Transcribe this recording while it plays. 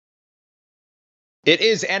It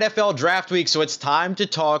is NFL draft week, so it's time to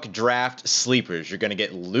talk draft sleepers. You're going to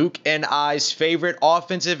get Luke and I's favorite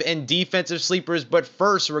offensive and defensive sleepers, but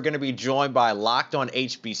first we're going to be joined by Locked On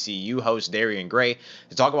HBCU host Darrion Gray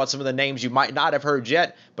to talk about some of the names you might not have heard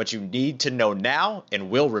yet, but you need to know now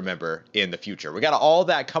and will remember in the future. We got all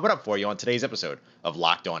that coming up for you on today's episode of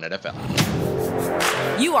Locked On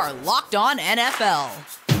NFL. You are Locked On NFL,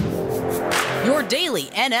 your daily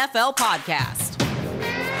NFL podcast.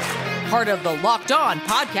 Part of the Locked On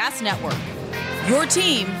Podcast Network, your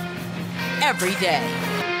team every day.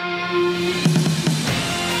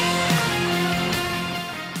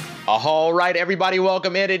 All right, everybody,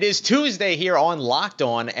 welcome in. It is Tuesday here on Locked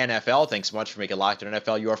On NFL. Thanks so much for making Locked On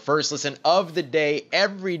NFL your first listen of the day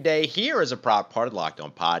every day here as a proud part of the Locked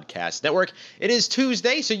On Podcast Network. It is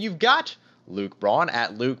Tuesday, so you've got Luke Braun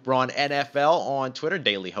at Luke Braun NFL on Twitter,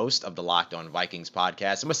 daily host of the Locked On Vikings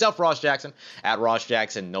podcast, and myself, Ross Jackson, at Ross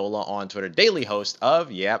Jackson Nola on Twitter, daily host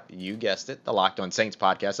of, yep, you guessed it, the Locked On Saints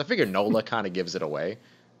podcast. I figure Nola kind of gives it away,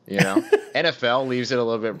 you know. NFL leaves it a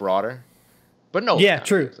little bit broader, but Nola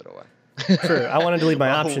gives it away. True. I wanted to leave my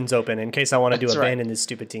options open in case I wanted to abandon this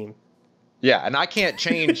stupid team. Yeah, and I can't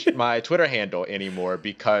change my Twitter handle anymore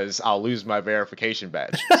because I'll lose my verification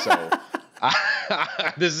badge. So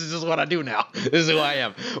this is just what I do now. This is who I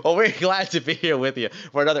am. Well, we're glad to be here with you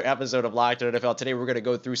for another episode of Locked On NFL. Today, we're going to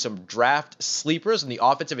go through some draft sleepers on the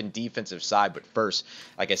offensive and defensive side. But first,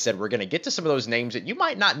 like I said, we're going to get to some of those names that you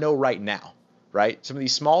might not know right now, right? Some of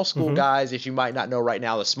these small school guys that you might not know right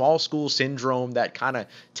now, the small school syndrome that kind of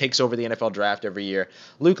takes over the NFL draft every year.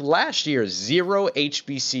 Luke, last year, 0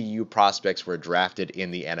 HBCU prospects were drafted in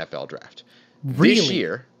the NFL draft. Really? This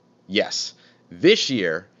year, yes. This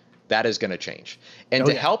year, that is going to change. And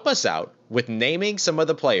to help us out with naming some of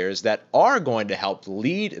the players that are going to help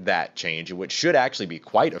lead that change, which should actually be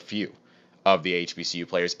quite a few of the HBCU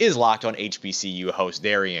players, is Locked On HBCU host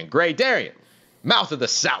Darrion Gray. Darrion, mouth of the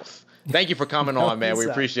South. Thank you for coming on, man. We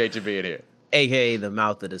appreciate you being here. AKA the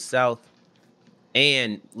mouth of the South.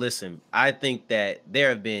 And listen, I think that there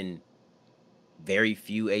have been very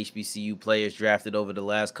few HBCU players drafted over the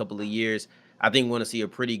last couple of years. I think we're going to see a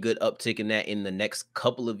pretty good uptick in that in the next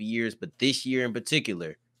couple of years. But this year in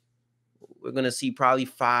particular, we're going to see probably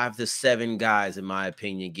 5 to 7 guys, in my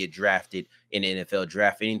opinion, get drafted in the NFL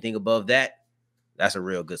draft. Anything above that, that's a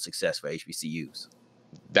real good success for HBCUs.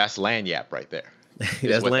 That's Lanyap right there.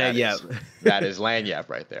 That's Lanyap. That is Lanyap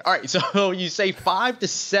right there. All right, so you say 5 to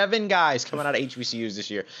 7 guys coming out of HBCUs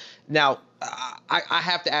this year. Now, I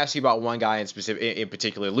have to ask you about one guy in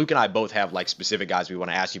particular. Luke and I both have like specific guys we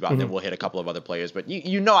want to ask you about, and then we'll hit a couple of other players. But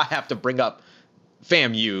you know I have to bring up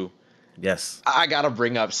FAMU. Yes. I got to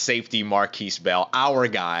bring up safety Markquese Bell, our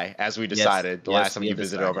guy, as we decided the last time you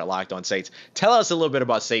visited over at Locked On Saints. Tell us a little bit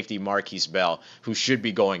about safety Markquese Bell, who should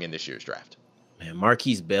be going in this year's draft. Man,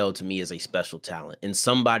 Markquese Bell to me is a special talent and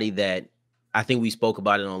somebody that I think we spoke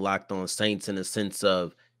about it on Locked On Saints in the sense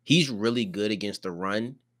of he's really good against the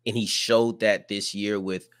run. And he showed that this year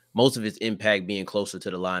with most of his impact being closer to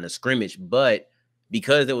the line of scrimmage. But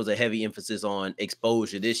because there was a heavy emphasis on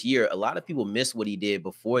exposure this year, a lot of people missed what he did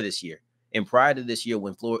before this year. And prior to this year,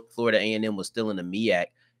 when Florida A&M was still in the MEAC,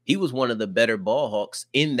 he was one of the better ball hawks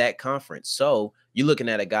in that conference. So you're looking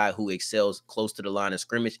at a guy who excels close to the line of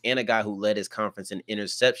scrimmage and a guy who led his conference in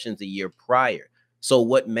interceptions the year prior. So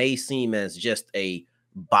what may seem as just a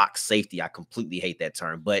box safety, I completely hate that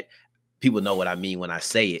term, but people know what I mean when I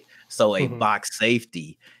say it. So a box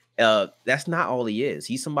safety, that's not all he is.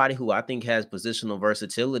 He's somebody who I think has positional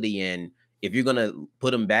versatility. And if you're going to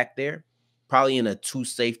put him back there, probably in a 2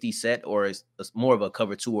 safety set or it's more of a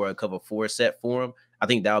cover 2 or a cover 4 set for him, I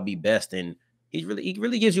think that would be best. And he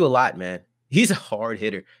really gives you a lot, man. He's a hard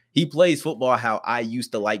hitter. He plays football how I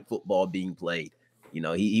used to like football being played. You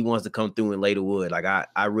know, he wants to come through and lay the wood. Like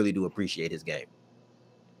I really do appreciate his game.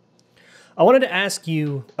 I wanted to ask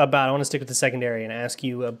you about, I want to stick with the secondary and ask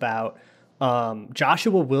you about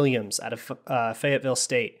Joshua Williams out of Fayetteville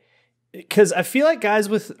State. Because I feel like guys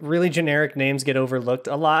with really generic names get overlooked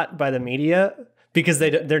a lot by the media because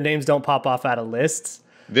their names don't pop off out of lists.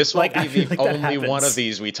 This won't be the only one of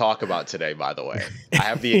these we talk about today, by the way. I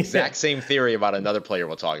have the exact same theory about another player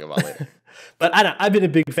we'll talk about later. But I've been a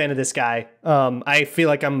big fan of this guy. I feel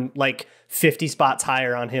like I'm like 50 spots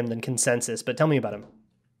higher on him than consensus, but tell me about him.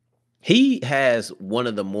 He has one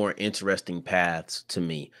of the more interesting paths to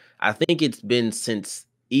me. I think it's been since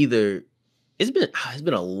it's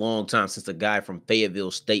been a long time since a guy from Fayetteville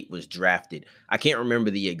State was drafted. I can't remember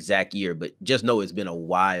the exact year, but just know it's been a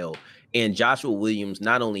while. And Joshua Williams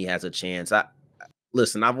not only has a chance.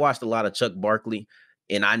 Listen, I've watched a lot of Chuck Barkley,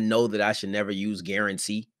 and I know that I should never use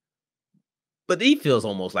guarantee. But he feels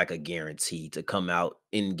almost like a guarantee to come out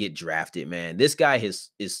and get drafted, man. This guy is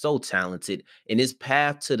so talented, and his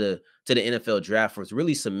path to the NFL draft was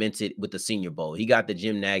really cemented with the Senior Bowl. He got the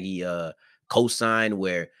Jim Nagy cosign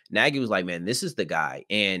where Nagy was like, man, this is the guy.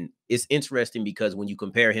 And it's interesting because when you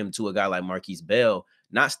compare him to a guy like Markquese Bell,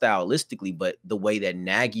 not stylistically, but the way that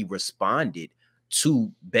Nagy responded to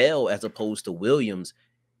Bell as opposed to Williams,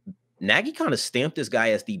 Nagy kind of stamped this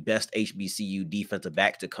guy as the best HBCU defensive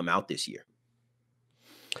back to come out this year.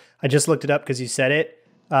 I just looked it up because you said it.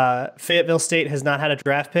 Fayetteville State has not had a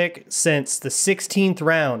draft pick since the 16th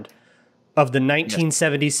round of the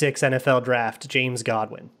 1976 NFL draft, James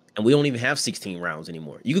Godwin. And we don't even have 16 rounds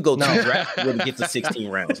anymore. You could go to the draft to get to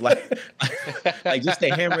 16 rounds. Like just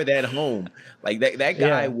to hammer that home. Like that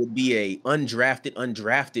guy would be a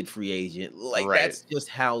undrafted free agent. Like that's just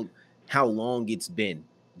how long it's been.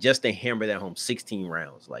 Just to hammer that home, 16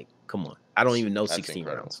 rounds. Like, come on. I don't even know 16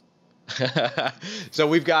 rounds. So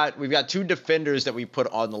we've got 2 defenders that we put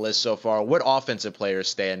on the list so far. What offensive players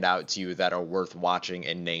stand out to you that are worth watching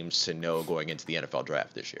and names to know going into the NFL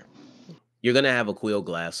draft this year? You're gonna have Aqeel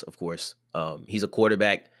Glass, of course. He's a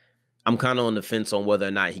quarterback. I'm kind of on the fence on whether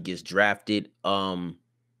or not he gets drafted.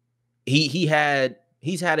 He's had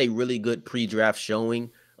a really good pre-draft showing.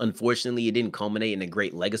 Unfortunately, it didn't culminate in a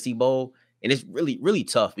great Legacy Bowl. And it's really, really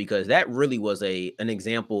tough because that really was an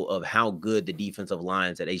example of how good the defensive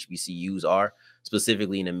lines at HBCUs are,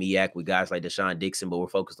 specifically in the MEAC with guys like Deshaun Dixon, but we're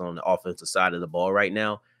focused on the offensive side of the ball right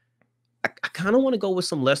now. I kind of want to go with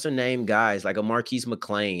some lesser name guys like a Marquise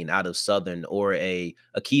McLean out of Southern or a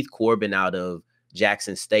Keith Corbin out of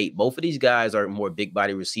Jackson State. Both of these guys are more big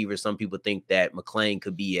body receivers. Some people think that McLean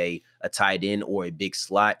could be a tight end or a big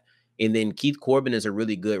slot. And then Keith Corbin is a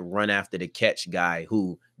really good run after the catch guy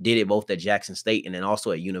who did it both at Jackson State and then also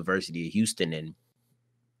at University of Houston. And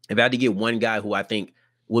if I had to get one guy who I think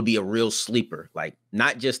would be a real sleeper, like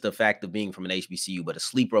not just the fact of being from an HBCU, but a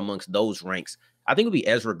sleeper amongst those ranks, I think it would be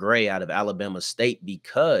Ezra Gray out of Alabama State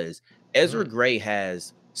because Ezra Gray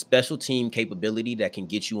has special team capability that can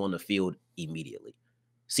get you on the field immediately.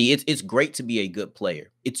 See, it's great to be a good player.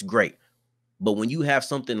 It's great. But when you have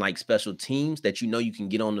something like special teams that you know you can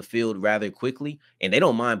get on the field rather quickly, and they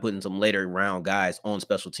don't mind putting some later round guys on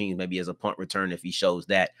special teams, maybe as a punt return if he shows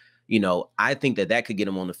that, I think that could get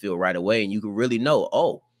him on the field right away. And you can really know,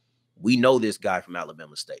 oh, we know this guy from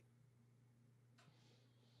Alabama State.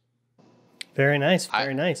 Very nice.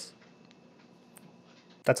 Very nice.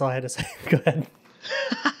 That's all I had to say. Go ahead.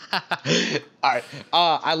 All right.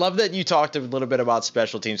 I love that you talked a little bit about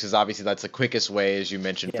special teams because obviously that's the quickest way, as you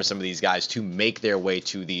mentioned, for some of these guys to make their way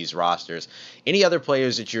to these rosters. Any other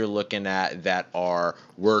players that you're looking at that are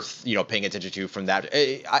worth, paying attention to from that?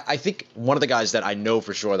 I think one of the guys that I know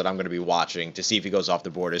for sure that I'm going to be watching to see if he goes off the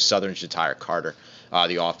board is Southern Shatire Carter,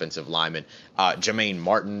 the offensive lineman. Jermaine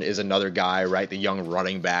Martin is another guy, right? The young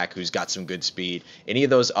running back who's got some good speed. Any of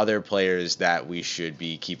those other players that we should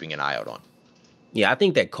be keeping an eye out on? Yeah, I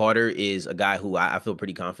think that Carter is a guy who I feel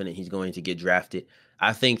pretty confident he's going to get drafted.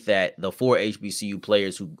 I think that the 4 HBCU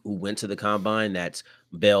players who went to the combine, that's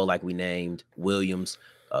Bell, like we named, Williams,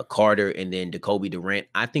 Carter, and then Jacoby Durant.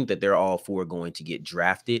 I think that they're all 4 going to get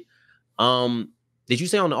drafted. Did you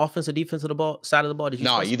say on the offense or defense of the ball side of the ball? Did you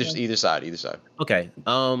no, either side. Okay.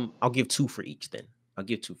 I'll give 2 for each then. I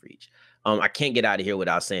can't get out of here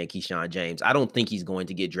without saying Keyshawn James. I don't think he's going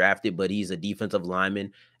to get drafted, but he's a defensive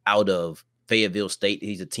lineman out of Fayetteville State.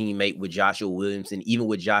 He's a teammate with Joshua Williams, and even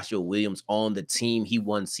with Joshua Williams on the team, he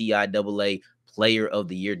won CIAA Player of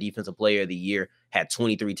the Year, Defensive Player of the Year, had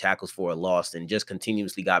 23 tackles for a loss, and just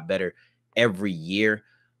continuously got better every year.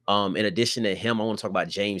 In addition to him, I want to talk about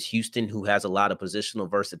James Houston, who has a lot of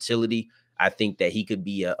positional versatility. I think that he could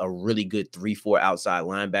be a really good 3-4 outside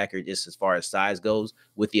linebacker just as far as size goes,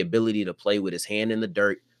 with the ability to play with his hand in the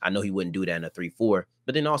dirt. I know he wouldn't do that in a 3-4,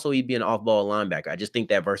 but then also he'd be an off-ball linebacker. I just think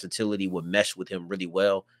that versatility would mesh with him really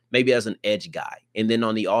well, maybe as an edge guy. And then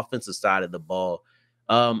on the offensive side of the ball,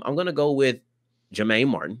 I'm going to go with Jermaine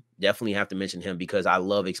Martin. Definitely have to mention him because I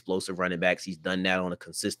love explosive running backs. He's done that on a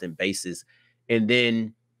consistent basis. And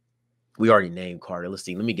then we already named Carter. Let's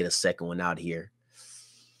see. Let me get a second one out here.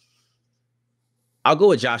 I'll go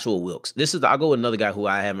with Joshua Wilkes. I'll go with another guy who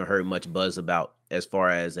I haven't heard much buzz about as far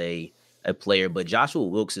as a player, but Joshua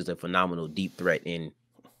Wilkes is a phenomenal deep threat. And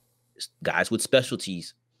guys with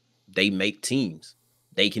specialties, they make teams.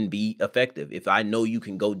 They can be effective. If I know you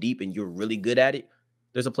can go deep and you're really good at it,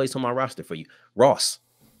 there's a place on my roster for you. Ross,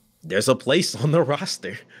 there's a place on the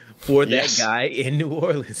roster for that guy in New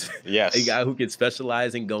Orleans. Yes. A guy who can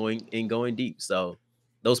specialize in going deep. So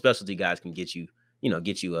those specialty guys can get you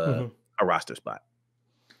a roster spot.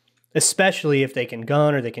 especially if they can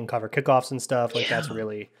gun or they can cover kickoffs and stuff. Like that's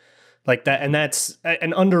really like that. And that's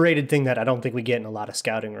an underrated thing that I don't think we get in a lot of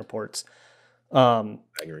scouting reports. I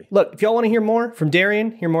agree. Look, if y'all want to hear more from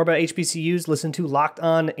Darrion, hear more about HBCUs, listen to Locked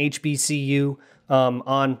On HBCU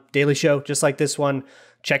on Daily Show, just like this one.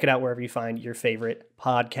 Check it out wherever you find your favorite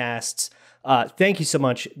podcasts. Thank you so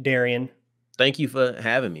much, Darrion. Thank you for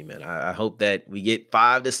having me, man. I hope that we get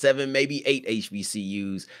 5 to 7, maybe 8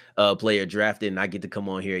 HBCUs player drafted, and I get to come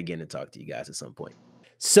on here again and talk to you guys at some point.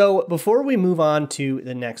 So before we move on to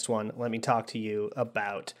the next one, let me talk to you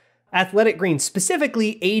about Athletic Greens,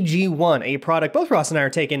 specifically AG1, a product both Ross and I are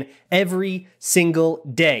taking every single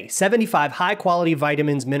day. 75 high-quality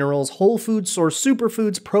vitamins, minerals, whole food source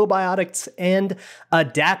superfoods, probiotics, and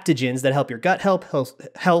adaptogens that help your gut health,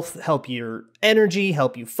 help your energy,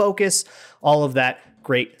 help you focus, all of that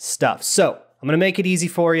great stuff. So I'm going to make it easy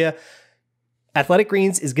for you. Athletic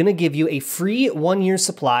Greens is going to give you a free 1-year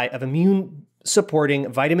supply of immune-supporting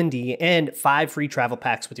vitamin D and 5 free travel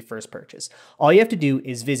packs with your first purchase. All you have to do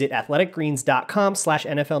is visit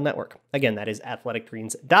athleticgreens.com/NFL Network. Again, that is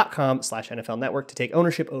athleticgreens.com/NFL Network to take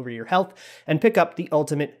ownership over your health and pick up the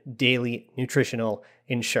ultimate daily nutritional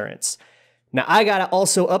insurance. Now, I got to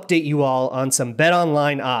also update you all on some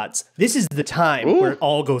BetOnline odds. This is the time where it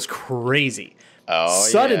all goes crazy.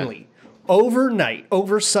 Suddenly, overnight,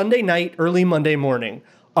 over Sunday night, early Monday morning,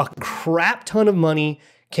 a crap ton of money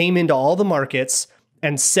came into all the markets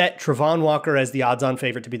and set Travon Walker as the odds-on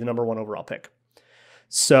favorite to be the number 1 overall pick.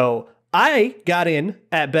 So I got in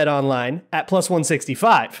at BetOnline at plus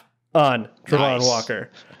 165 on Travon Walker.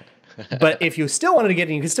 But if you still wanted to get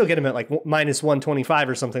in, you could still get him at like minus 125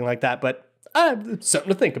 or something like that. But something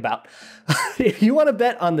to think about. If you want to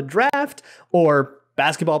bet on the draft or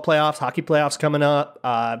basketball playoffs, hockey playoffs coming up,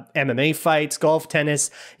 MMA fights, golf,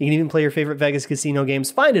 tennis, you can even play your favorite Vegas casino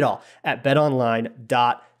games. Find it all at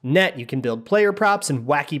betonline.net. You can build player props and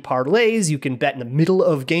wacky parlays. You can bet in the middle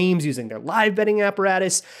of games using their live betting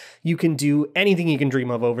apparatus. You can do anything you can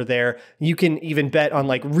dream of over there. You can even bet on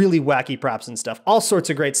like really wacky props and stuff. All sorts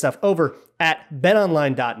of great stuff over at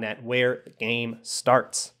betonline.net, where the game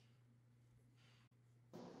starts.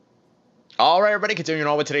 All right, everybody, continuing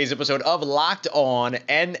on with today's episode of Locked On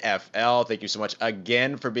NFL. Thank you so much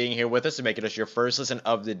again for being here with us and making us your first listen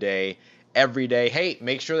of the day every day. Hey,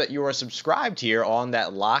 make sure that you are subscribed here on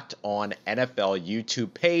that Locked On NFL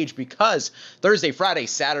YouTube page, because Thursday, Friday,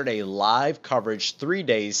 Saturday, live coverage, 3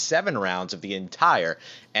 days, 7 rounds of the entire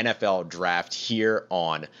NFL draft here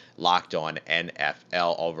on Locked On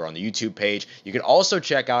NFL over on the YouTube page. You can also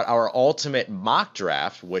check out our Ultimate Mock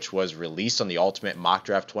Draft, which was released on the Ultimate Mock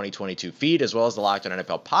Draft 2022 feed, as well as the Locked On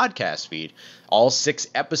NFL podcast feed. All 6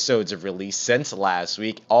 episodes have released since last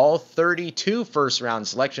week, all 32 first-round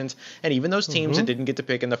selections, and even those teams that didn't get to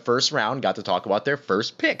pick in the first round got to talk about their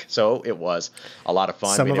first pick. So it was a lot of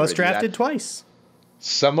fun. Some of us drafted twice.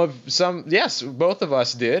 Yes, both of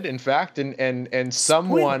us did, in fact, and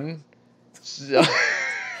someone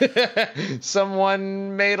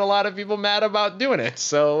made a lot of people mad about doing it.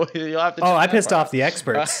 So you'll have to. I pissed off the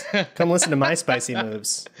experts. Come listen to my spicy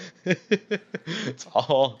moves. It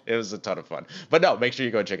was a ton of fun. But no, make sure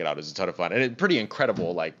you go and check it out. It was a ton of fun, and it's pretty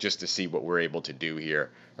incredible, like just to see what we're able to do here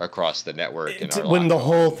across the network. When the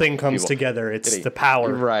whole thing comes together, it's the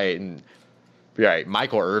power, right? And right,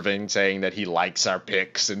 Michael Irvin saying that he likes our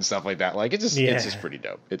picks and stuff like that. Like it's just pretty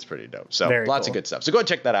dope. It's pretty dope. So lots of good stuff. So go and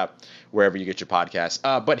check that out wherever you get your podcasts.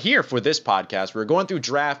 But here for this podcast, we're going through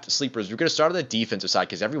draft sleepers. We're going to start on the defensive side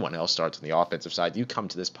because everyone else starts on the offensive side. You come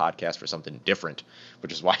to this podcast for something different,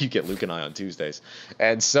 which is why you get Luke and I on Tuesdays.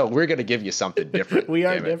 And so we're going to give you something different. We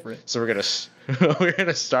are different. So we're going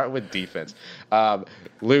to start with defense.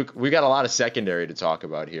 Luke, we got a lot of secondary to talk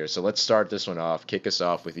about here. So let's start this one off. Kick us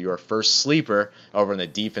off with your first sleeper over on the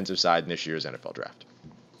defensive side in this year's NFL draft.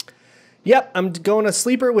 Yep, I'm going a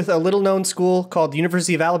sleeper with a little-known school called the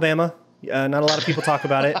University of Alabama. Not a lot of people talk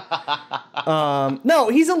about it. No,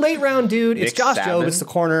 he's a late-round dude. It's Josh Jobe. It's the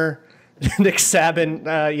corner. Nick Saban.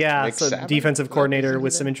 Saban? Defensive coordinator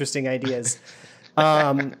with some interesting ideas.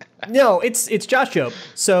 No, it's Josh Jobe.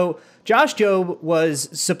 So Josh Jobe was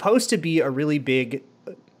supposed to be a really big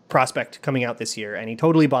prospect coming out this year, and he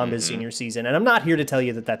totally bombed his senior season. And I'm not here to tell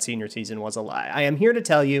you that senior season was a lie. I am here to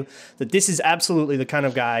tell you that this is absolutely the kind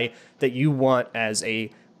of guy that you want as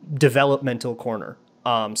a developmental corner.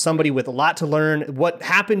 Somebody with a lot to learn. What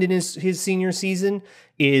happened in his senior season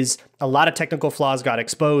is a lot of technical flaws got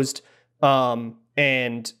exposed.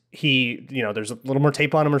 And he, there's a little more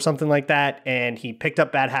tape on him or something like that. And he picked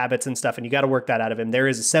up bad habits and stuff, and you got to work that out of him. There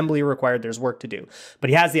is assembly required. There's work to do, but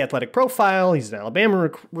he has the athletic profile. He's an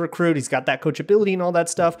Alabama recruit. He's got that coachability and all that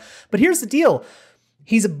stuff. But here's the deal.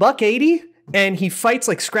 He's a $180 and he fights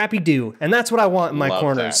like Scrappy Doo, and that's what I want in my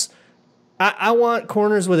corners. I want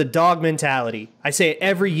corners with a dog mentality. I say it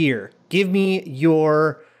every year. Give me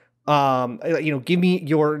your, give me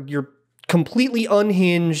your completely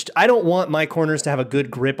unhinged. I don't want my corners to have a good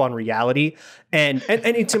grip on reality, and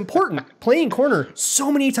it's important. Playing corner,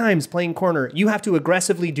 so many times playing corner, you have to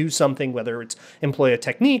aggressively do something, whether it's employ a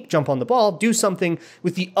technique, jump on the ball, do something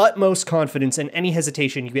with the utmost confidence, and any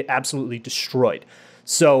hesitation, you get absolutely destroyed.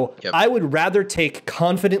 So I would rather take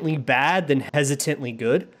confidently bad than hesitantly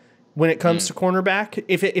good when it comes to cornerback,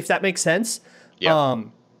 if that makes sense. Yep.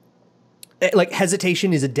 Like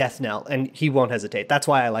hesitation is a death knell, and he won't hesitate. That's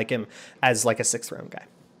why I like him as like a 6th round guy.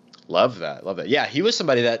 Love that. Yeah, he was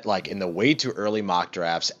somebody that like in the way too early mock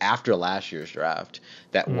drafts after last year's draft,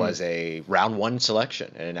 that was a round 1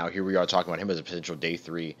 selection. And now here we are talking about him as a potential day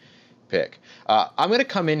 3 pick. I'm going to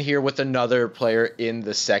come in here with another player in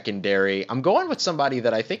the secondary. I'm going with somebody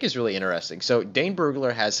that I think is really interesting. So Dane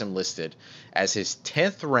Brugler has him listed as his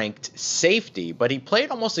 10th ranked safety, but he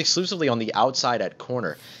played almost exclusively on the outside at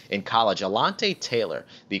corner in college. Alontae Taylor,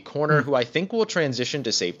 the corner who I think will transition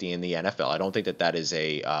to safety in the NFL. I don't think that is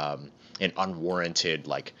an unwarranted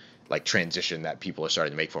like transition that people are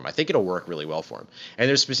starting to make for him. I think it'll work really well for him. And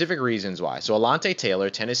there's specific reasons why. So Alontae Taylor,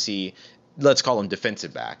 Tennessee, let's call him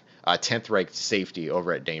defensive back. 10th ranked safety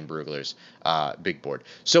over at Dane Brugler's big board.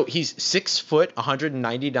 So he's 6 foot,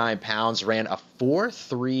 199 pounds, ran a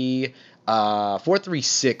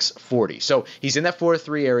 4.36 40. So he's in that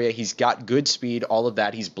 4.3 area. He's got good speed, all of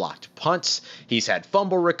that. He's blocked punts. He's had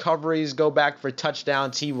fumble recoveries, go back for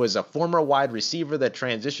touchdowns. He was a former wide receiver that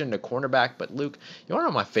transitioned to cornerback. But Luke, you want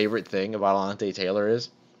to know my favorite thing about Alontae Taylor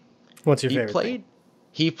is? What's your favorite thing?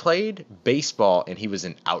 He played baseball and he was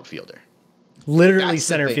an outfielder. Literally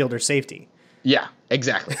center fielder safety. Yeah,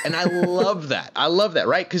 exactly. And I love that.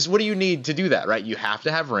 Right? Because what do you need to do that, right? You have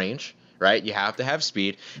to have range, right? You have to have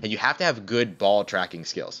speed, and you have to have good ball tracking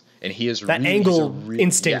skills. And he is that angle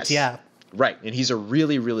instinct, yes. Right. And he's a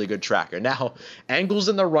really, really good tracker. Now, angles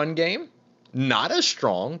in the run game, not as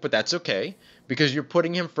strong, but that's okay, because you're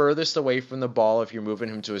putting him furthest away from the ball if you're moving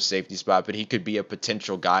him to a safety spot, but he could be a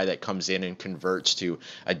potential guy that comes in and converts to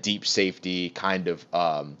a deep safety kind of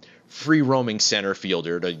free roaming center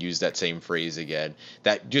fielder, to use that same phrase again,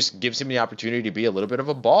 that just gives him the opportunity to be a little bit of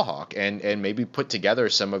a ball hawk and maybe put together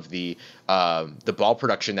some of the ball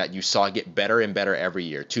production that you saw get better and better every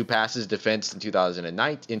year. 2 passes defense in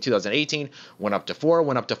 2018, went up to 4,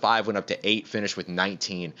 went up to 5, went up to 8, finished with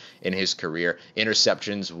 19 in his career.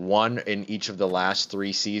 Interceptions, 1 in each of the last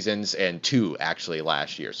 3 seasons and 2 actually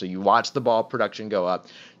last year. So you watch the ball production go up.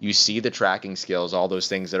 You see the tracking skills, all those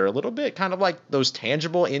things that are a little bit kind of like those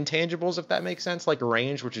tangible intangibles, if that makes sense, like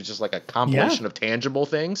range, which is just like a compilation of tangible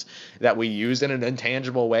things that we use in an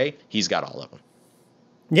intangible way. He's got all of them.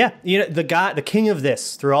 Yeah, the king of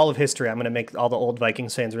this through all of history. I'm going to make all the old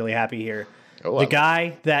Vikings fans really happy here. The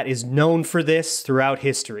guy that is known for this throughout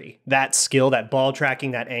history, that skill, that ball tracking,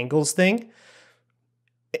 that angles thing.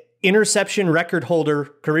 Career interception record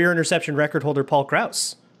holder Paul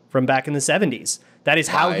Krause from back in the 70s. That is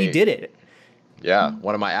how he did it. Yeah,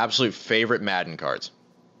 one of my absolute favorite Madden cards.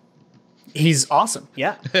 He's awesome,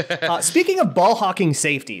 yeah. Speaking of ball hawking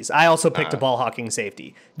safeties, I also picked a ball hawking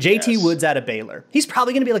safety. JT Woods out of Baylor. He's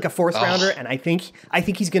probably going to be like a 4th rounder, and I think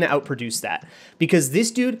he's going to outproduce that. Because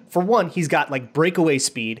this dude, for one, he's got like breakaway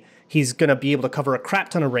speed. He's going to be able to cover a crap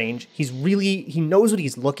ton of range. He knows what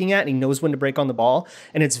he's looking at, and he knows when to break on the ball.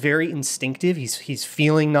 And it's very instinctive. He's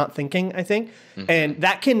feeling, not thinking, I think. Mm-hmm. And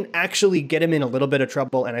that can actually get him in a little bit of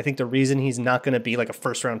trouble. And I think the reason he's not going to be like a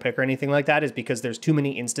 1st round pick or anything like that is because there's too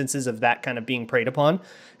many instances of that kind of being preyed upon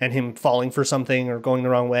and him falling for something or going the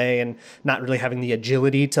wrong way and not really having the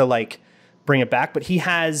agility to like bring it back. But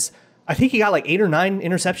I think he got like 8 or 9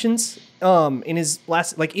 interceptions in his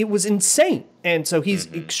last, like it was insane. And so he's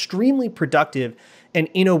extremely productive and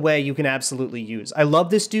in a way you can absolutely use. I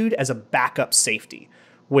love this dude as a backup safety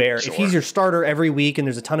where if he's your starter every week and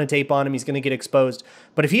there's a ton of tape on him, he's going to get exposed.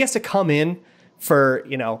 But if he has to come in for,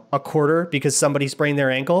 a quarter because somebody sprained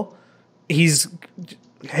their ankle,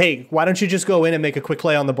 hey, why don't you just go in and make a quick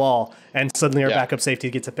play on the ball and suddenly our backup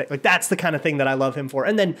safety gets a pick. Like that's the kind of thing that I love him for.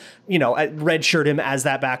 And then, I redshirt him as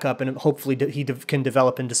that backup and hopefully he can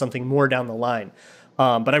develop into something more down the line.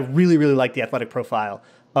 But I really, really like the athletic profile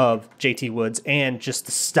of JT Woods and just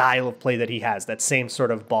the style of play that he has, that same sort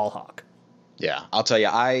of ball hawk. Yeah, I'll tell you,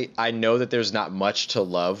 I know that there's not much to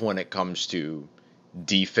love when it comes to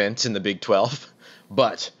defense in the Big 12,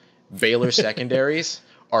 but Baylor secondaries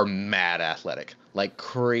are mad athletic, like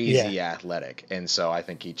crazy athletic. And so I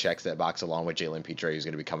think he checks that box along with Jalen Petre, who's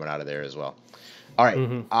going to be coming out of there as well. All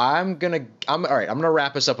right, I'm gonna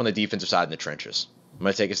wrap us up on the defensive side in the trenches. I'm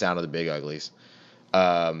gonna take us down to the big uglies.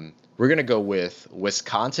 We're gonna go with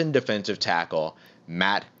Wisconsin defensive tackle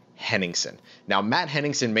Matt Henningsen. Now, Matt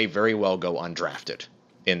Henningsen may very well go undrafted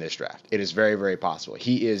in this draft. It is very, very possible.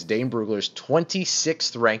 He is Dane Brugler's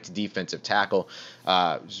 26th ranked defensive tackle,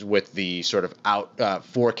 with the sort of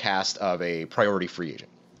forecast of a priority free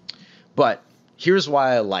agent. But here's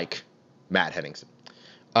why I like Matt Henningsen.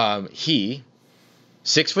 He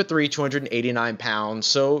 6'3", 289 pounds.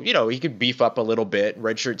 So, he could beef up a little bit,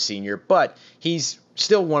 redshirt senior, but he's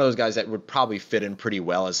still one of those guys that would probably fit in pretty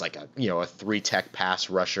well as like a 3-tech pass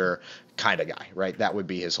rusher kind of guy, right? That would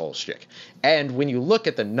be his whole shtick. And when you look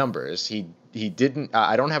at the numbers, he didn't,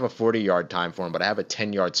 I don't have a 40-yard time for him, but I have a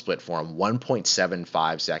 10-yard split for him,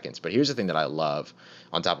 1.75 seconds. But here's the thing that I love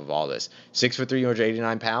on top of all this. 6'3",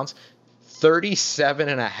 289 pounds,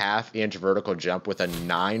 37.5-inch vertical jump with a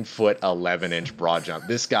 9', 11-inch broad jump.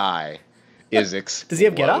 This guy is explosive. Does he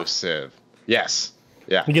have get up? Yes.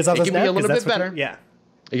 Yeah. He gets off it the can be a little bit better. Yeah.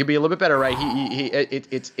 It could be a little bit better, right?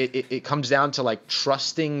 It comes down to like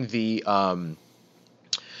trusting the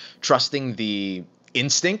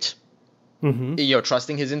instinct.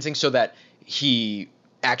 Trusting his instinct so that he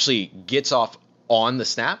actually gets off on the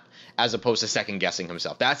snap, as opposed to second guessing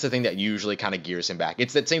himself. That's the thing that usually kind of gears him back.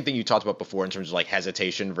 It's that same thing you talked about before in terms of like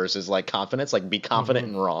hesitation versus like confidence, like be confident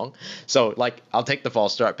and wrong. So like, I'll take the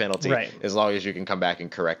false start penalty as long as you can come back and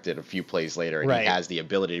correct it a few plays later. And he has the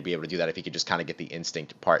ability to be able to do that if he could just kind of get the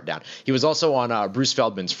instinct part down. He was also on Bruce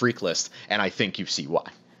Feldman's freak list, and I think you see why.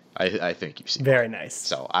 I think you see Very why. nice.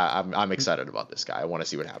 So I'm excited about this guy. I want to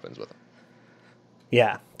see what happens with him.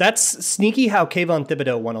 Yeah, that's sneaky how Kayvon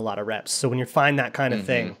Thibodeau won a lot of reps. So when you find that kind of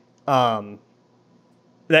thing, that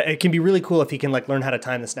it can be really cool if he can like learn how to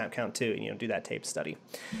time the snap count too, and do that tape study.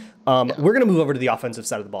 We're gonna move over to the offensive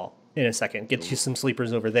side of the ball in a second. Get you some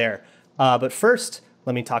sleepers over there, but first,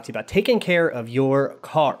 let me talk to you about taking care of your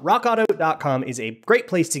car. RockAuto.com is a great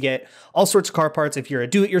place to get all sorts of car parts. If you're a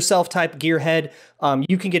do-it-yourself type gearhead,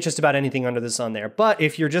 you can get just about anything under the sun there. But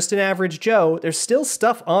if you're just an average Joe, there's still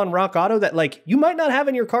stuff on Rock Auto that like you might not have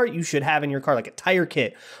in your car, you should have in your car, like a tire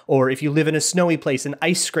kit, or if you live in a snowy place, an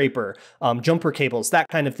ice scraper, jumper cables, that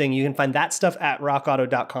kind of thing. You can find that stuff at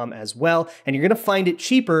RockAuto.com as well, and you're gonna find it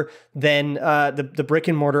cheaper than the brick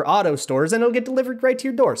and mortar auto stores, and it'll get delivered right to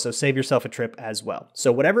your door. So save yourself a trip as well. So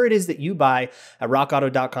whatever it is that you buy at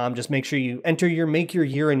rockauto.com, just make sure you enter your make, your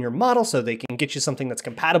year, and your model so they can get you something that's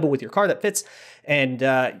compatible with your car that fits, and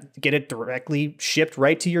get it directly shipped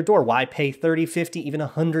right to your door. Why pay 30, 50, even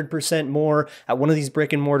 100% more at one of these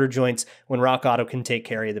brick and mortar joints when Rock Auto can take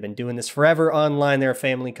care of you? They've been doing this forever online. They're a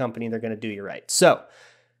family company. They're going to do you right. So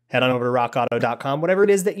head on over to rockauto.com. Whatever it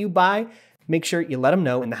is that you buy, make sure you let them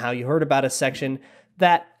know in the How You Heard About Us section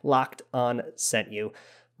that Locked On sent you.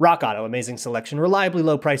 Rock Auto, amazing selection, reliably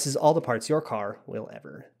low prices, all the parts your car will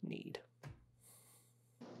ever need.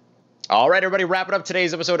 All right, everybody, wrapping up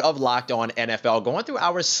today's episode of Locked On NFL. Going through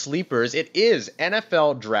our sleepers. It is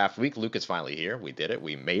NFL Draft Week. Luke is finally here. We did it.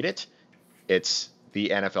 We made it. It's the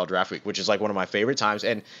NFL Draft Week, which is like one of my favorite times.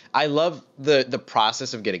 And I love the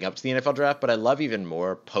process of getting up to the NFL Draft, but I love even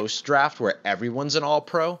more post-draft where everyone's an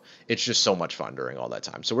all-pro. It's just so much fun during all that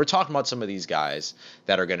time. So we're talking about some of these guys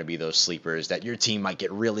that are going to be those sleepers that your team might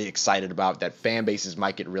get really excited about, that fan bases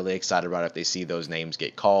might get really excited about if they see those names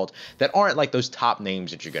get called, that aren't like those top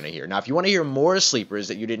names that you're going to hear. Now, if you want to hear more sleepers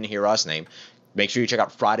that you didn't hear us name, make sure you check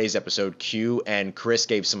out Friday's episode. Q and Chris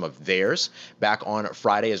gave some of theirs back on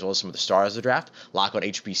Friday, as well as some of the stars of the draft. Locked On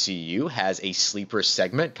HBCU has a sleeper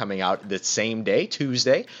segment coming out the same day,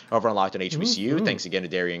 Tuesday, over on Locked On HBCU. Thanks again to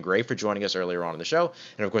Darrion Gray for joining us earlier on in the show.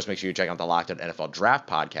 And, of course, make sure you check out the Locked On NFL Draft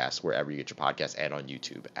podcast wherever you get your podcasts and on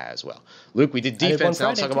YouTube as well. Luke, we did defense. Now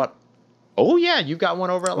let's talk about... Oh, yeah, you've got one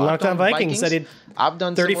over at Locked On Vikings. I've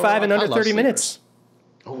done 35 in under 30 minutes.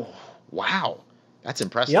 Oh, wow. That's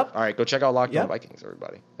impressive. Yep. All right, go check out Locked On Vikings,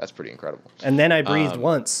 everybody. That's pretty incredible. And then I breathed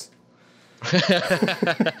once.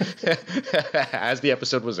 As the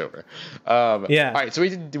episode was over. All right, so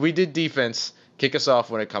we did defense. Kick us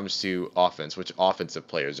off when it comes to offense. Which offensive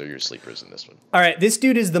players are your sleepers in this one? All right, this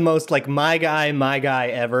dude is the most like my guy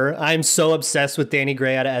ever. I'm so obsessed with Danny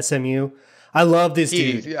Gray out of SMU. I love this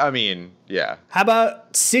dude. I mean, yeah. How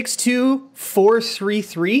about 6'2",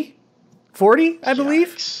 4'3", 40, I believe?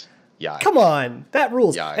 Yikes. Come on, that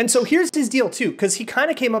rules. Yikes. And so here's his deal too, because he kind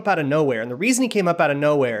of came up out of nowhere. And the reason he came up out of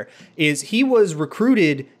nowhere is he was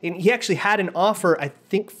recruited, and he actually had an offer, I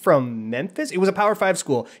think, from Memphis. It was a Power 5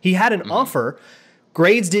 school. He had an offer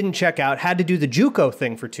grades didn't check out, had to do the JUCO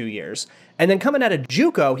thing for 2 years. And then coming out of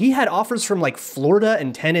JUCO, he had offers from like Florida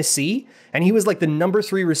and Tennessee, and he was like the number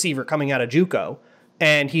 3 receiver coming out of JUCO.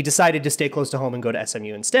 And he decided to stay close to home and go to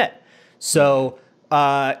SMU instead. So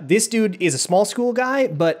this dude is a small school guy,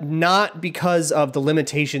 but not because of the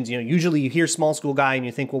limitations. You know, usually you hear small school guy and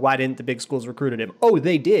you think, well, why didn't the big schools recruited him? Oh,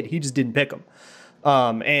 they did. He just didn't pick him.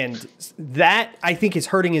 And that, I think, is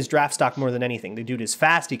hurting his draft stock more than anything. The dude is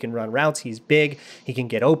fast. He can run routes. He's big. He can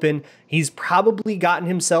get open. He's probably gotten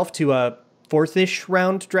himself to a 4th-ish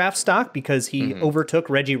round draft stock because he overtook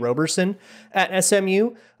Reggie Roberson at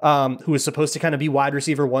SMU, who was supposed to kind of be wide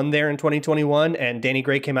receiver 1 there in 2021. And Danny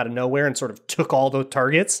Gray came out of nowhere and sort of took all the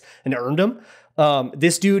targets and earned them.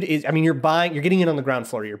 This dude is, I mean, you're getting in on the ground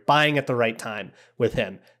floor. You're buying at the right time with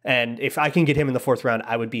him. And if I can get him in the 4th round,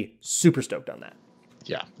 I would be super stoked on that.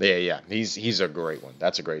 Yeah. He's a great one.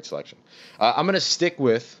 That's a great selection. I'm going to stick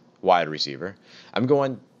with wide receiver. I'm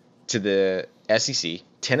going to the SEC,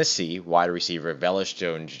 Tennessee wide receiver Velus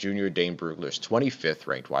Jones Jr. Dane Brugler's 25th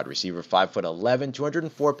ranked wide receiver, 5'11",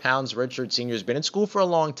 204 pounds, redshirt senior, has been in school for a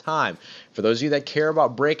long time. For those of you that care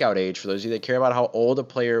about breakout age, for those of you that care about how old a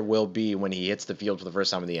player will be when he hits the field for the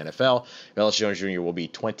first time in the NFL, Velus Jones Jr. will be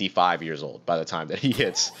 25 years old by the time that he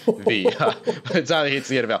hits the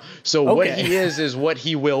NFL. So what he is what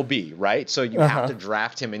he will be, right? So you have to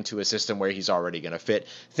draft him into a system where he's already going to fit.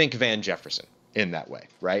 Think Van Jefferson in that way,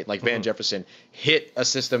 right? Like Van Jefferson hit a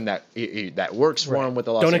system that works for him with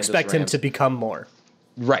the Los Angeles expect Rams. him to become more.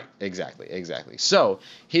 Right, exactly. So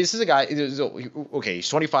this is a guy, okay, he's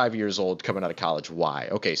 25 years old coming out of college. Why?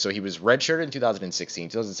 Okay, so he was redshirted in 2016,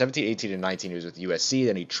 2017, 18, and 19, he was with USC.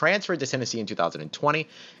 Then he transferred to Tennessee in 2020,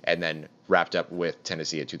 and then wrapped up with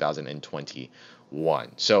Tennessee in 2021.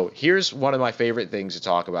 So here's one of my favorite things to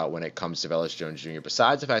talk about when it comes to Velus Jones Jr.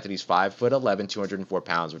 Besides the fact that he's 5'11", 204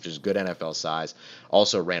 pounds, which is good NFL size,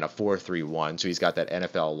 also ran a 4.31, so he's got that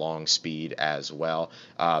NFL long speed as well.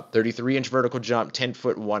 33-inch vertical jump,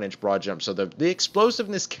 10-foot 1-inch broad jump. So the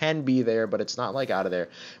explosiveness can be there, but it's not like out of there.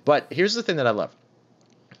 But here's the thing that I love.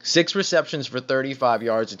 6 receptions for 35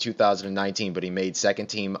 yards in 2019, but he made second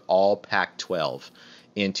team All Pac-12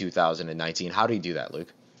 in 2019. How do you do that,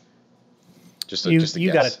 Luke? Just a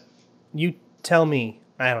guess. You tell me.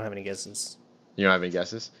 I don't have any guesses. You don't have any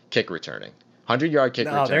guesses? Kick returning. 100-yard kick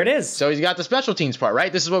return. Oh, there it is. So he's got the special teams part,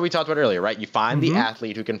 right? This is what we talked about earlier, right? You find the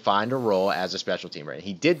athlete who can find a role as a special teamer. And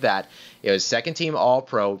he did that. It was second team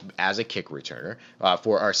All-Pro as a kick returner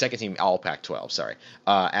for our second team All Pac-12,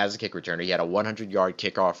 as a kick returner. He had a 100-yard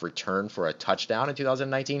kickoff return for a touchdown in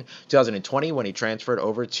 2019. 2020, when he transferred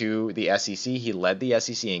over to the SEC, he led the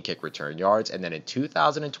SEC in kick return yards. And then in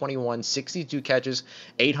 2021, 62 catches,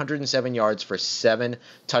 807 yards for 7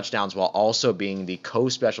 touchdowns, while also being the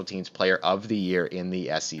co-special teams player of the year in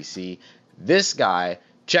the SEC. This guy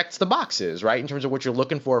checks the boxes, right, in terms of what you're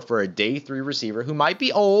looking for a day 3 receiver who might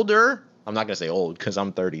be older. I'm not going to say old because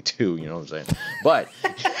I'm 32, you know what I'm saying? But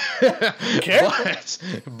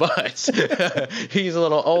but he's a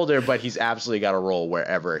little older, but he's absolutely got a role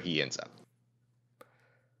wherever he ends up.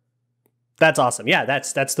 That's awesome. Yeah,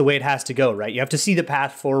 that's the way it has to go, right? You have to see the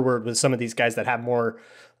path forward with some of these guys that have more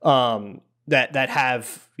that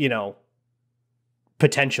have, you know,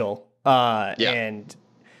 potential. And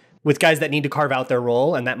with guys that need to carve out their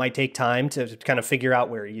role, and that might take time to kind of figure out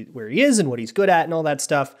where he is and what he's good at and all that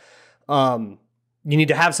stuff. You need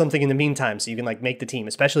to have something in the meantime so you can like make the team,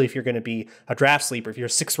 especially if you're going to be a draft sleeper. If you're a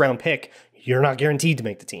 6th round pick, you're not guaranteed to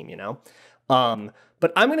make the team, you know?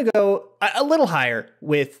 But I'm going to go a little higher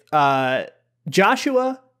with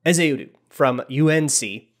Joshua Ezeudu from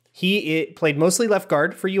UNC. He played mostly left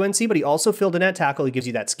guard for UNC, but he also filled in at tackle. He gives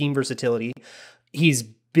you that scheme versatility. He's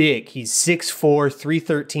big. He's 6'4",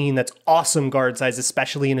 313. That's awesome guard size,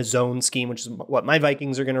 especially in a zone scheme, which is what my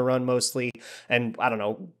Vikings are going to run mostly. And I don't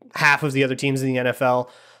know, half of the other teams in the NFL.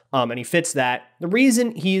 And he fits that. The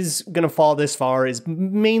reason he's going to fall this far is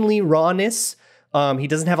mainly rawness. He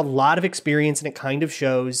doesn't have a lot of experience, and it kind of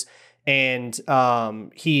shows. And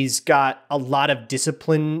he's got a lot of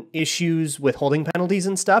discipline issues with holding penalties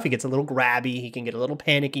and stuff. He gets a little grabby. He can get a little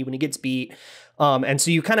panicky when he gets beat. And so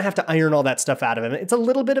you kind of have to iron all that stuff out of him. It's a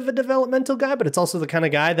little bit of a developmental guy, but it's also the kind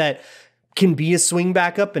of guy that can be a swing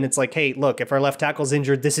backup. And it's like, hey, look, if our left tackle's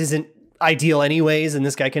injured, this isn't ideal anyways, and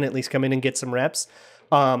this guy can at least come in and get some reps.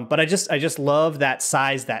 But I just love that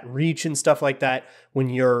size, that reach and stuff like that when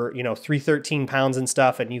you're, 313 pounds and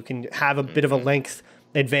stuff, and you can have a bit of a length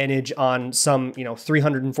advantage on some,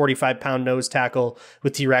 345 pound nose tackle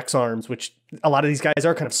with T-Rex arms, which a lot of these guys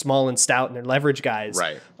are kind of small and stout and they're leverage guys.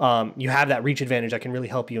 Right. You have that reach advantage that can really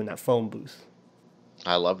help you in that phone booth.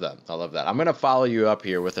 I love that. I love that. I'm going to follow you up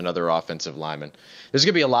here with another offensive lineman. There's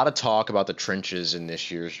going to be a lot of talk about the trenches in this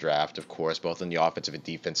year's draft, of course, both in the offensive and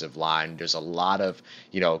defensive line. There's a lot of,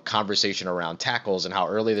 conversation around tackles and how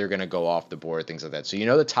early they're going to go off the board, things like that. So,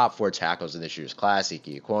 the top 4 tackles in this year's class: Ike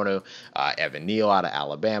Ekwonu, Evan Neal out of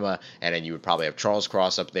Alabama, and then you would probably have Charles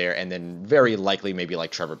Cross up there, and then very likely maybe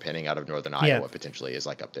like Trevor Penning out of Northern Iowa potentially is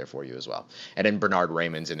like up there for you as well. And then Bernard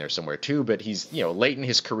Raymond's in there somewhere too, but he's, late in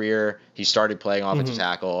his career. He started playing offensive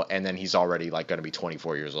tackle, and then he's already like going to be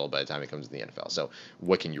 24 years old by the time he comes to the NFL. So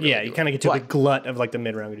what can you really do? You kind of get to the glut of like the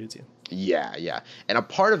mid-round dudes. Yeah. And a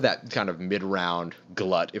part of that kind of mid-round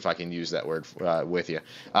glut, if I can use that word with you,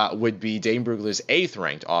 would be Dane Brugler's 8th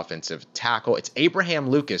ranked offensive tackle. It's Abraham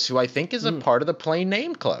Lucas, who I think is a part of the Plain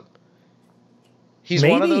Name Club. He's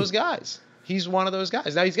one of those guys. He's one of those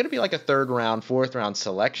guys. Now, he's going to be like a 3rd round, 4th round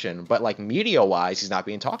selection, but like media-wise, he's not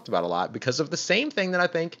being talked about a lot because of the same thing that I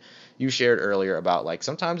think you shared earlier about, like,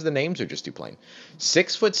 sometimes the names are just too plain.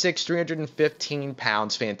 6'6", 315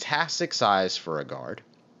 pounds, fantastic size for a guard.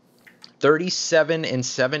 37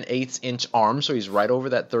 7/8 inch arms, so he's right over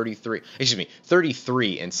that 33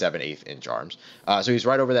 and 7/8 inch arms. So he's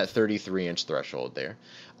right over that 33 inch threshold there.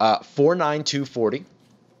 4'9", 240,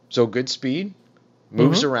 so good speed,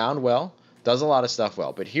 moves around well. Does a lot of stuff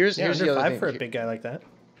well, but here's the other thing for a big guy like that.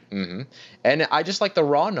 And I just like the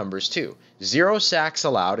raw numbers too. 0 sacks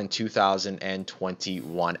allowed in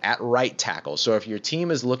 2021 at right tackle. So if your team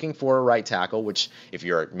is looking for a right tackle, which if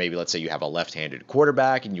you're maybe, let's say you have a left-handed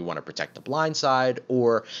quarterback and you want to protect the blind side,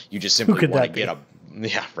 or you just simply want to get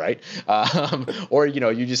or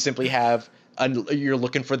you just simply have. You're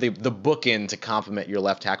looking for the bookend to complement your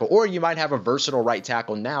left tackle, or you might have a versatile right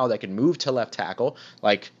tackle now that can move to left tackle,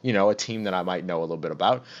 like a team that I might know a little bit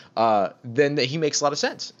about. Then he makes a lot of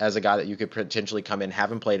sense as a guy that you could potentially come in,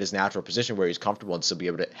 have him play at his natural position where he's comfortable, and still be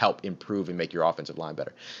able to help improve and make your offensive line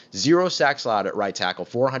better. 0 sacks allowed at right tackle,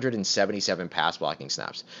 477 pass blocking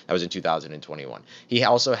snaps. That was in 2021. He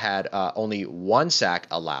also had only 1 sack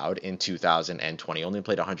allowed in 2020. Only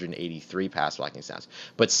played 183 pass blocking snaps,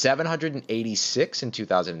 but 786 in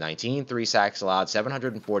 2019, 3 sacks allowed,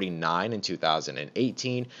 749 in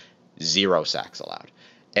 2018, 0 sacks allowed.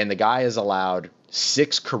 And the guy has allowed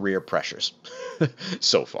 6 career pressures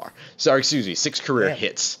so far. 6 career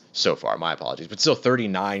hits so far. My apologies, but still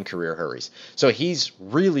 39 career hurries. So he's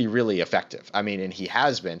really, really effective. I mean, and he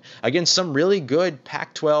has been against some really good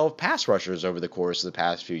Pac-12 pass rushers over the course of the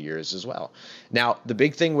past few years as well. Now, the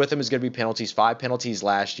big thing with him is going to be penalties. 5 penalties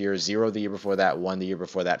last year, 0 the year before that, 1 the year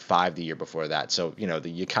before that, 5 the year before that. So,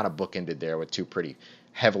 you kind of bookended there with 2 pretty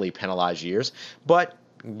heavily penalized years. But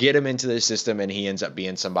get him into the system, and he ends up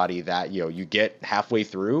being somebody that you get halfway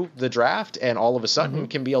through the draft and all of a sudden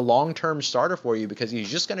can be a long-term starter for you, because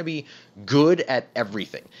he's just going to be good at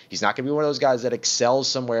everything. He's not going to be one of those guys that excels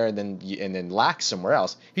somewhere and then lacks somewhere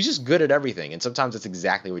else. He's just good at everything, and sometimes that's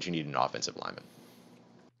exactly what you need in an offensive lineman.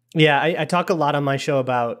 Yeah, I talk a lot on my show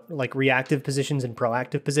about like reactive positions and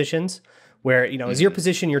proactive positions, where, as your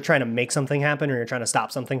position, you're trying to make something happen, or you're trying to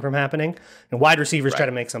stop something from happening. And wide receivers try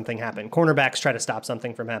to make something happen. Cornerbacks try to stop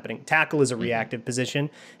something from happening. Tackle is a reactive position.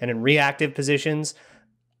 And in reactive positions,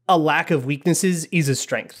 a lack of weaknesses is a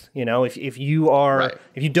strength. If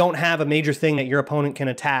you don't have a major thing that your opponent can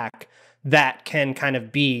attack, that can kind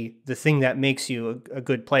of be the thing that makes you a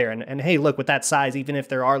good player. And hey, look, with that size, even if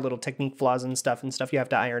there are little technique flaws and stuff you have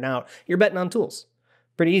to iron out, you're betting on tools.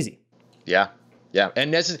 Pretty easy. Yeah. Yeah,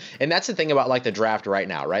 and that's the thing about like the draft right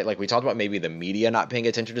now, right? Like we talked about maybe the media not paying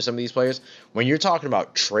attention to some of these players. When you're talking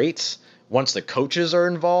about traits, once the coaches are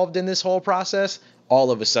involved in this whole process,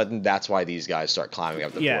 all of a sudden that's why these guys start climbing up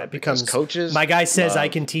the board. Yeah, it becomes coaches. My guy says I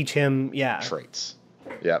can teach him. Yeah, traits.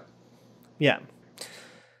 Yep. Yeah.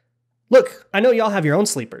 Look, I know y'all have your own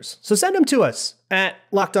sleepers, so send them to us at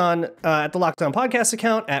Locked On, at the Locked On Podcast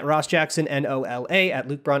account, at Ross Jackson NOLA, at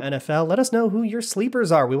Luke Braun NFL. Let us know who your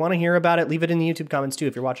sleepers are. We want to hear about it. Leave it in the YouTube comments too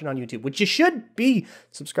if you're watching on YouTube, which you should be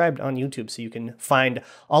subscribed on YouTube so you can find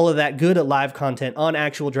all of that good live content on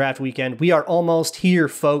actual draft weekend. We are almost here,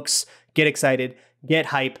 folks. Get excited, get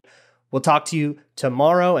hype. We'll talk to you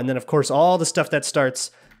tomorrow, and then of course all the stuff that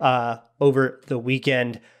starts over the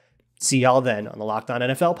weekend. See y'all then on the Locked On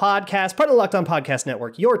NFL podcast, part of the Locked On Podcast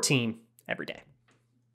Network, your team every day.